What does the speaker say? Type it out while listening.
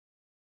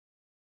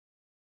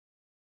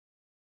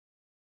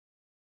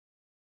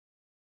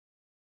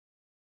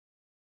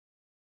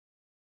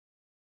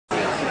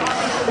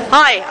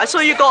Hi, I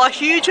saw you got a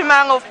huge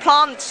amount of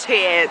plants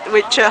here,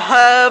 which are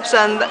herbs,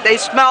 and they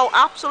smell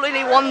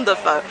absolutely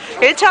wonderful.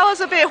 Can you tell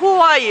us a bit, who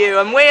are you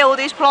and where all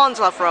these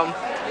plants are from?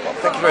 Well,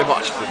 thank you very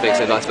much for being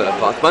so nice about the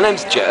plants. My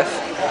name's Jeff.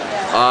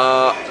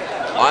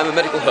 I'm a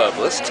medical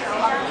herbalist,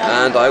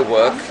 and I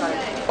work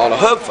on a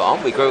herb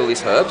farm. We grow all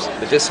these herbs,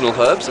 medicinal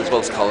herbs as well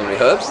as culinary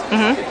herbs,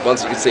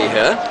 ones you can see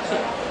here.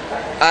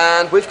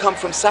 And we've come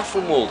from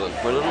Saffron Walden.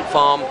 We're a little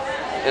farm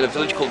in a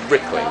village called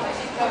Brighton,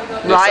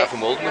 near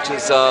Saffron Walden, which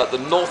is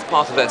the north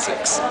part of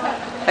Essex.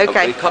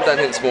 Okay. We've come down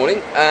here this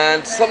morning,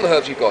 and some of the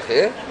herbs you've got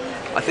here,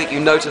 I think you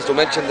noticed or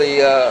mentioned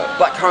the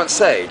blackcurrant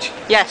sage.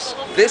 Yes.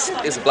 This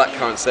is a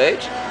blackcurrant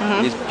sage.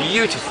 These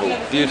beautiful,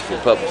 beautiful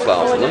purple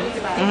flowers on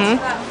them.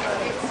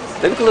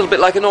 They look a little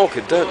bit like an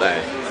orchid, don't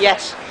they?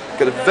 Yes.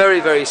 Got a very,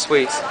 very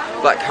sweet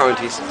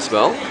blackcurranty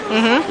smell.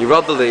 You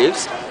rub the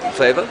leaves,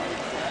 flavour.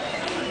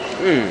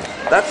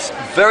 That's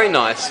very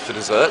nice for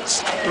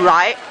desserts.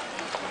 Right.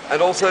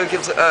 And also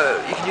gives you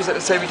can use it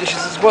in savoury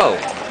dishes as well.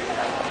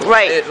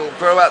 Right. It'll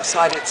grow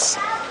outside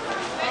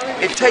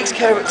it takes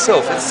care of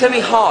itself. It's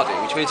semi-hardy,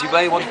 which means you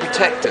may want to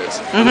protect it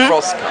when the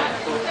frosts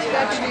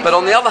come. But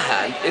on the other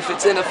hand, if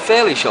it's in a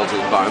fairly sheltered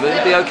environment,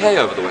 it'll be okay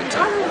over the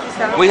winter.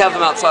 We have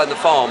them outside the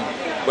farm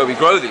where we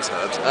grow these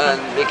herbs,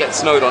 and it gets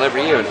snowed on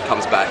every year and it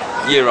comes back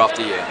year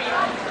after year.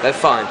 They're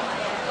fine.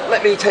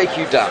 Let me take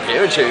you down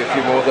here and show you a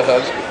few more of the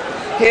herbs.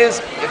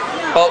 Here's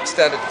bulk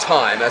standard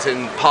thyme, as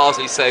in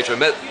parsley, sage,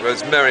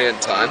 rosemary and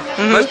thyme.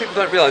 Most people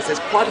don't realise there's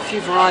quite a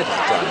few varieties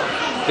of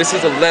thyme. This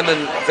is a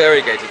lemon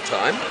variegated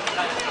thyme.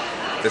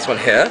 This one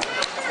here.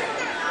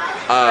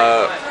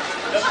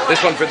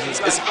 This one, for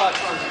instance, is...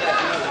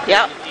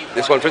 Yeah.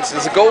 This one, for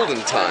instance, is a golden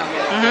thyme.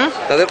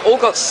 Now, they've all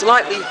got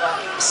slightly,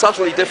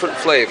 subtly different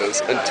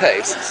flavours and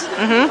tastes.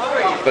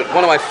 But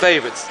one of my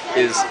favourites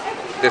is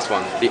this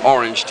one, the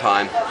orange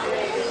thyme.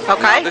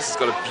 Okay. Now, this has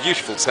got a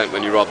beautiful scent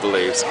when you rub the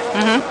leaves.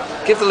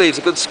 Give the leaves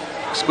a good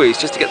squeeze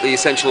just to get the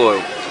essential oil,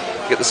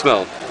 get the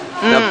smell.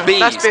 Now, bees,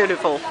 that's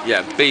beautiful.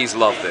 Yeah, bees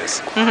love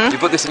this. If you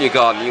put this in your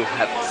garden, you'll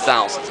have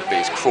thousands of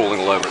bees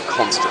crawling all over it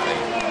constantly.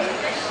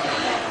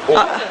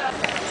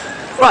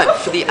 Right,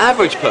 for the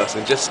average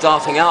person just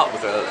starting out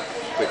with a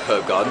quick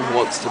herb garden who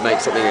wants to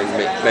make something in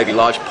maybe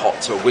large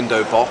pots or a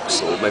window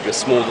box or maybe a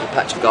small little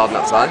patch of garden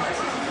outside,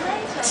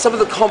 some of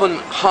the common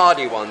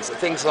hardy ones are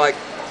things like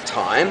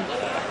thyme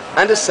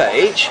and a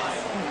sage.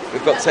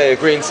 We've got, say, a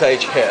green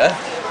sage here.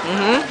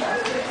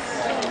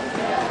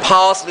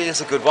 Parsley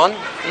is a good one.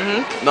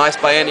 Nice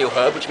biennial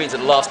herb, which means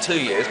it'll last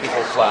 2 years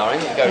before flowering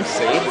and going to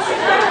seed.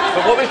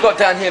 But what we've got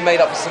down here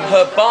made up of some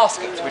herb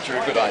baskets, which are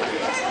a good idea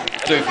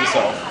to do for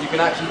yourself. You can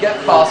actually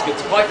get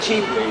baskets quite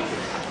cheaply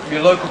from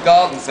your local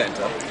garden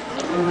centre.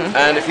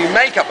 And if you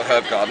make up a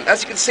herb garden,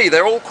 as you can see,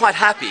 they're all quite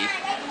happy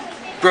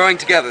growing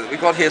together.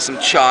 We've got here some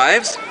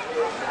chives,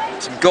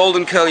 some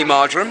golden curly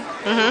marjoram,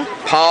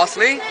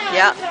 parsley.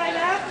 Yeah.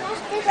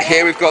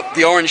 Here we've got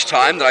the orange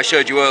thyme that I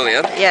showed you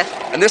earlier. Yes.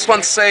 And this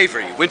one's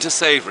savoury, winter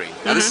savoury.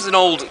 Now this is an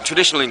old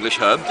traditional English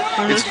herb.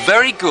 It's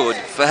very good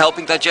for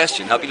helping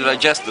digestion, helping you to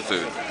digest the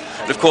food.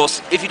 And of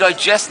course, if you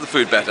digest the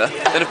food better,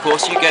 then of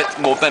course you get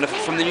more benefit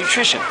from the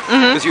nutrition,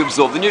 because you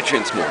absorb the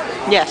nutrients more.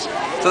 Yes.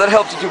 So that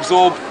helps you to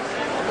absorb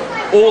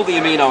all the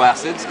amino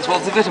acids as well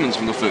as the vitamins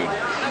from the food.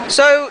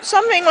 So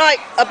something like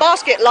a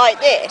basket like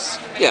this,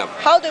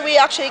 how do we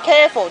actually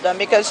care for them?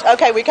 Because,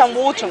 okay, we can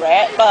water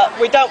it, but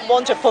we don't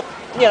want to put,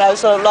 you know,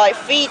 sort of like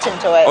feet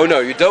into it. Oh no,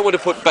 you don't want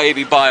to put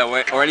baby bio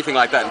or anything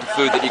like that into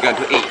food that you're going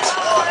to eat.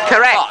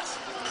 Correct.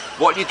 But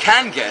what you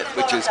can get,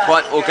 which is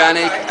quite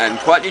organic and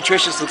quite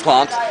nutritious to the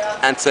plant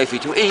and safe for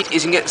you to eat,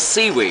 is you can get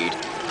seaweed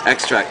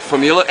extract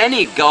from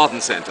any garden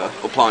centre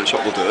or plant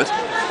shop will do it,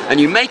 and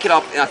you make it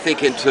up, I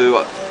think,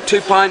 into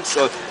 2 pints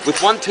with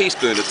 1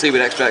 teaspoon of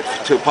seaweed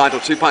extract to a pint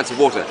or 2 pints of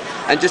water,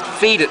 and just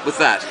feed it with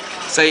that,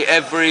 say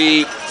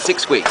every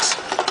 6 weeks.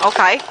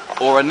 Okay.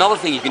 Or another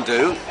thing you can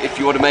do, if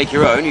you want to make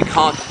your own, you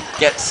can't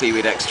get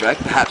seaweed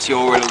extract, perhaps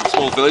you're in a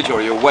small village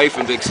or you're away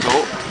from a big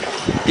store,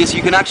 is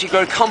you can actually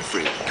grow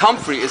comfrey.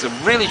 Comfrey is a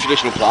really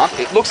traditional plant.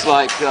 It looks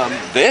like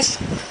this.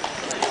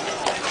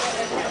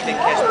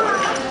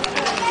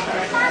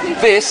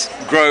 This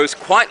grows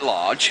quite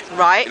large.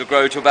 Right. It'll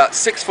grow to about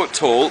 6 foot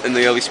tall in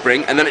the early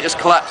spring, and then it just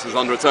collapses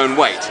under its own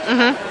weight.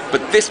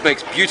 But this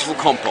makes beautiful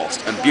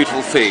compost and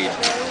beautiful feed.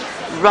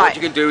 Right. What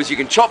you can do is you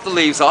can chop the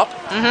leaves up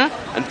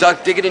and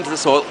dig it into the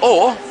soil,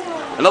 or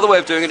another way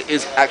of doing it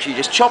is actually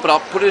just chop it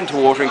up, put it into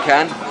a watering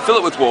can, fill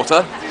it with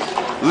water,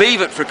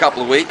 leave it for a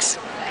couple of weeks.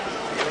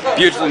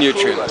 Beautiful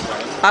nutrient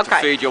to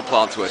feed your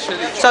plants with.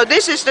 So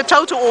this is the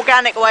total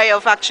organic way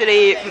of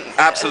actually...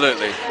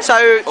 Absolutely.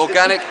 So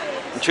organic,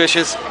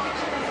 nutritious,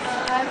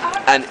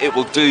 and it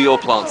will do your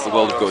plants the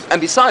world of good. And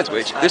besides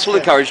which, this will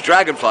encourage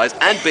dragonflies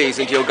and bees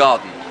into your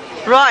garden.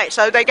 Right,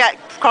 so they get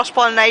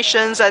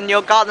cross-pollinations and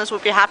your gardens will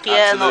be happier.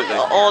 Absolutely.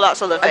 And all that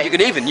sort of thing. And you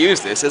can even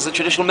use this as a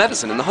traditional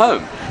medicine in the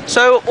home.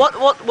 So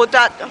what would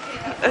that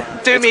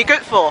do me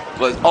good for?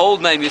 Well, its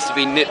old name used to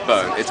be knit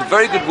bone. It's a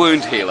very good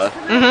wound healer,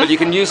 but you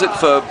can use it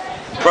for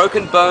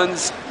broken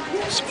bones,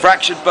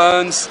 fractured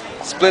bones,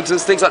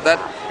 splinters, things like that.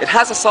 It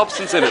has a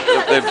substance in it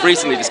that they've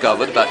recently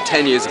discovered, about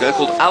 10 years ago,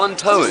 called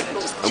allantoin.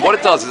 And what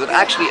it does is it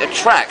actually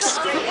attracts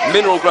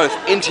mineral growth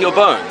into your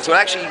bone. So it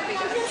actually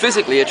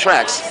physically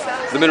attracts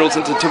the minerals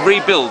to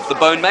rebuild the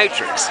bone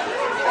matrix.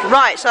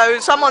 Right, so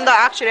someone that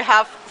actually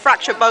have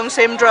fractured bone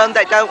syndrome,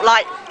 they don't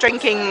like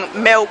drinking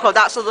milk or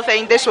that sort of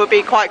thing, this would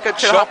be quite good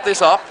to chop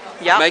this up,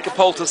 make a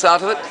poultice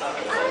out of it,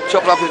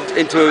 chop it up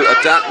into a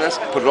dampness,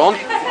 put it on,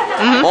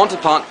 onto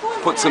the plant,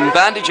 put some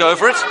bandage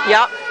over it,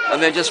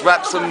 and then just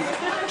wrap some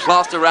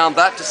plaster around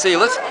that to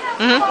seal it,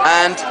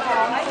 and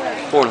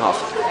 4.5.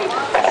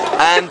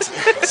 And,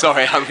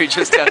 sorry, I'm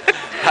just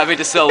having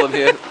to sell them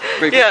here.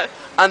 Yeah.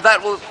 And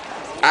that will,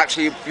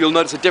 actually, you'll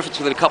notice a difference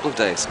within a couple of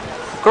days.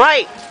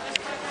 Great.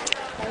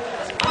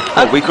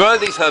 We grow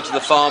these herbs in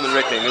the farm in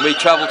Rickling, and we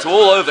travel to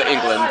all over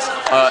England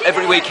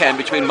every weekend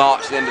between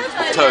March and the end of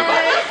October.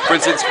 For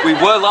instance, we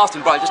were last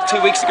in Brighton just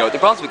 2 weeks ago at the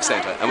Brunswick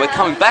Centre, and we're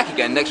coming back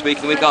again next week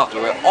and the week after.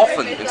 We're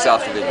often in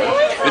south of England.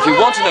 And if you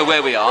want to know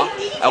where we are,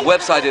 our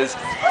website is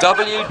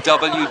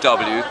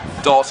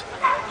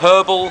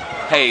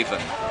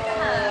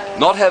www.herbalhaven,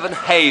 not heaven,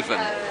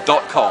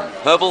 haven.com,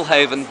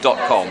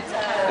 herbalhaven.com.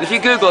 And if you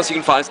Google us, you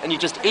can find us, and you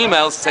just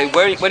email us and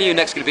say, when are you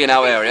next going to be in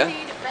our area?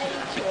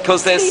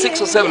 Because there's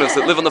 6 or 7 of us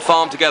that live on the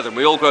farm together, and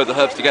we all grow the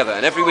herbs together,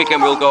 and every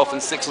weekend we'll go off in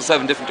 6 or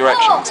 7 different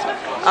directions.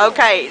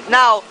 Okay,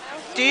 now,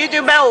 do you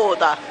do mail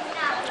order?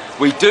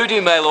 We do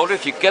mail order.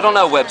 If you get on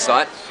our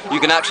website, you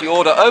can actually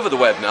order over the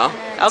web now.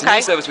 It's a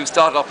new service we've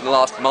started up in the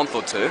last month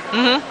or two.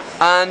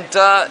 And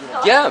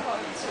yeah,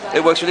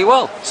 it works really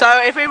well. So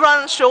if we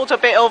run short a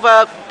bit of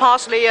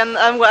parsley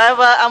and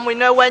whatever, and we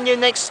know when you're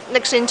next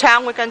in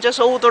town, we can just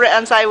order it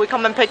and say we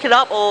come and pick it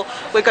up, or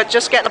we could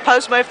just get the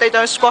postman if they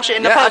don't squash it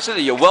in the post.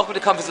 Absolutely. You're welcome to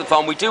come visit the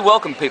farm. We do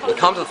welcome people to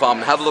come to the farm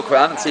and have a look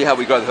around and see how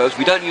we grow the herbs.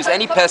 We don't use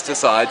any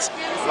pesticides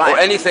or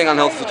anything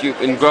unhealthy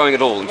in growing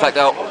at all. In fact,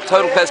 our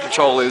total pest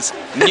control is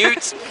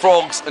newts,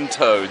 frogs and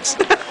toads.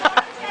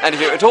 And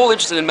if you're at all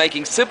interested in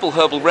making simple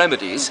herbal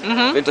remedies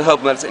into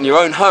herbal medicine in your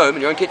own home,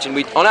 in your own kitchen,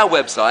 on our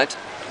website,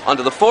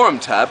 under the Forum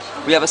tab,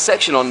 we have a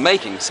section on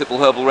making simple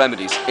herbal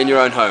remedies in your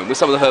own home with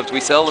some of the herbs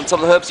we sell and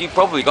some of the herbs you've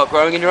probably got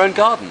growing in your own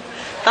garden.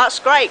 That's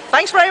great.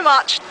 Thanks very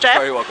much, Jeff.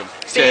 Very welcome.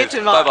 See you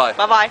tomorrow.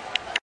 Bye-bye. Bye-bye.